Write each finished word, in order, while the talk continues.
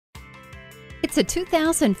It's a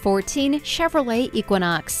 2014 Chevrolet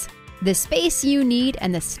Equinox. The space you need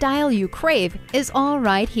and the style you crave is all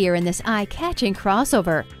right here in this eye-catching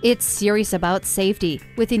crossover. It's serious about safety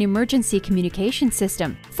with an emergency communication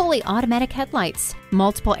system, fully automatic headlights,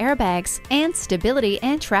 multiple airbags, and stability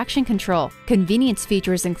and traction control. Convenience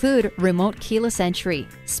features include remote keyless entry,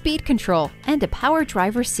 speed control, and a power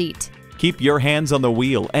driver's seat. Keep your hands on the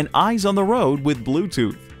wheel and eyes on the road with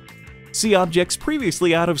Bluetooth. See objects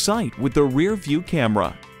previously out of sight with the rear view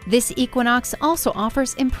camera. This Equinox also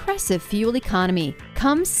offers impressive fuel economy.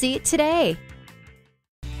 Come see it today.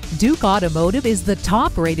 Duke Automotive is the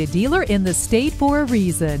top-rated dealer in the state for a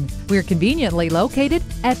reason. We're conveniently located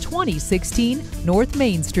at 2016 North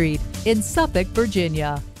Main Street in Suffolk,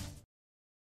 Virginia.